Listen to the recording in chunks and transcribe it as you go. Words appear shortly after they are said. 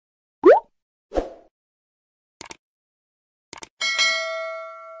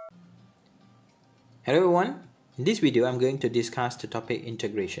Hello everyone, in this video I'm going to discuss the topic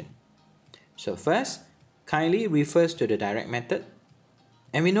integration. So first, kindly refers to the direct method,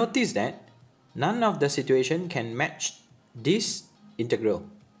 and we notice that none of the situation can match this integral.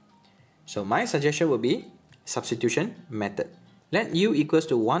 So my suggestion would be substitution method. Let u equals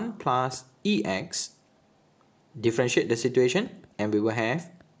to 1 plus ex, differentiate the situation, and we will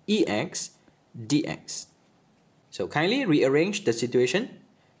have ex dx. So kindly rearrange the situation.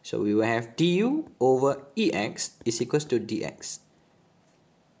 So we will have du over ex is equals to dx.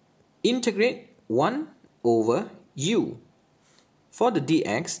 Integrate 1 over u. For the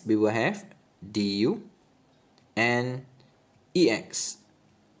dx, we will have du and ex.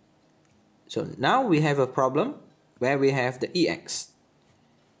 So now we have a problem where we have the ex.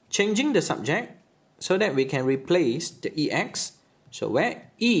 Changing the subject so that we can replace the ex. So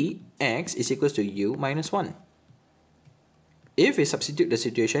where ex is equals to u minus 1. If we substitute the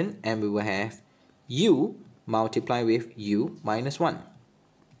situation, and we will have u multiplied with u minus 1.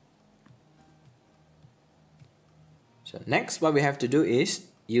 So next what we have to do is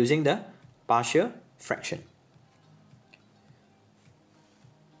using the partial fraction.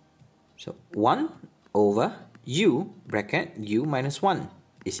 So 1 over u bracket u minus 1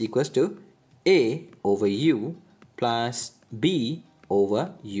 is equals to a over u plus b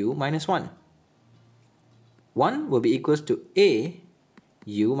over u minus 1. 1 will be equals to a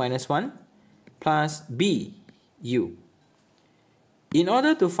u minus 1 plus b u. In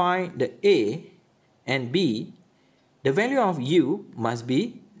order to find the a and b, the value of u must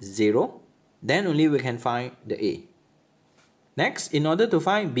be 0, then only we can find the a. Next, in order to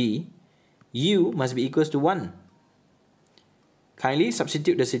find b, u must be equals to 1. Kindly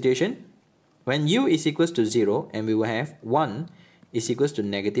substitute the situation. When u is equals to 0, and we will have 1 is equals to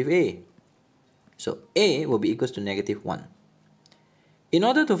negative a. So a will be equals to negative 1. In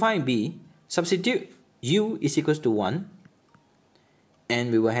order to find b, substitute u is equals to 1,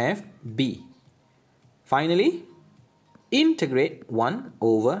 and we will have b. Finally, integrate 1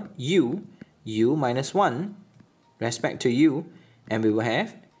 over u minus 1 respect to u, and we will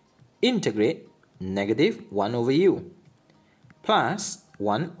have integrate negative 1 over u plus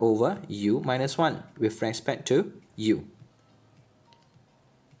 1 over u minus 1 with respect to u.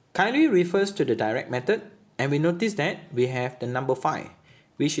 Kindly refers to the direct method, and we notice that we have the number 5,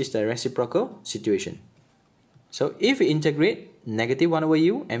 which is the reciprocal situation. So if we integrate negative 1 over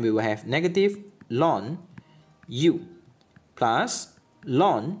u, and we will have negative ln u plus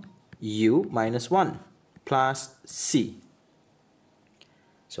ln u minus 1 plus c.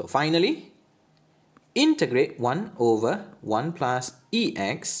 So finally, integrate 1 over 1 plus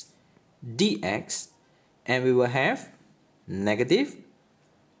ex dx, and we will have negative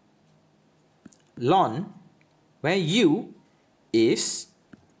ln, where u is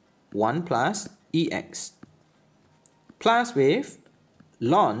 1 plus ex, plus with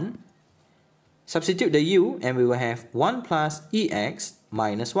ln, substitute the u, and we will have 1 plus ex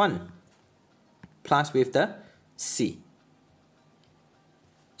minus 1, plus with the c.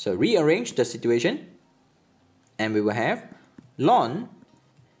 So rearrange the situation, and we will have ln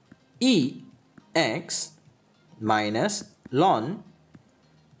ex minus ln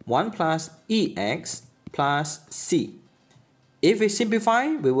 1 plus ex plus c. If we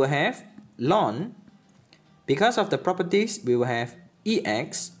simplify, we will have ln, because of the properties, we will have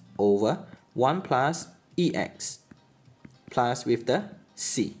ex over 1 plus ex plus with the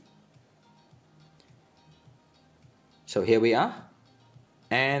c. So here we are,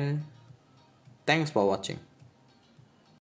 and thanks for watching.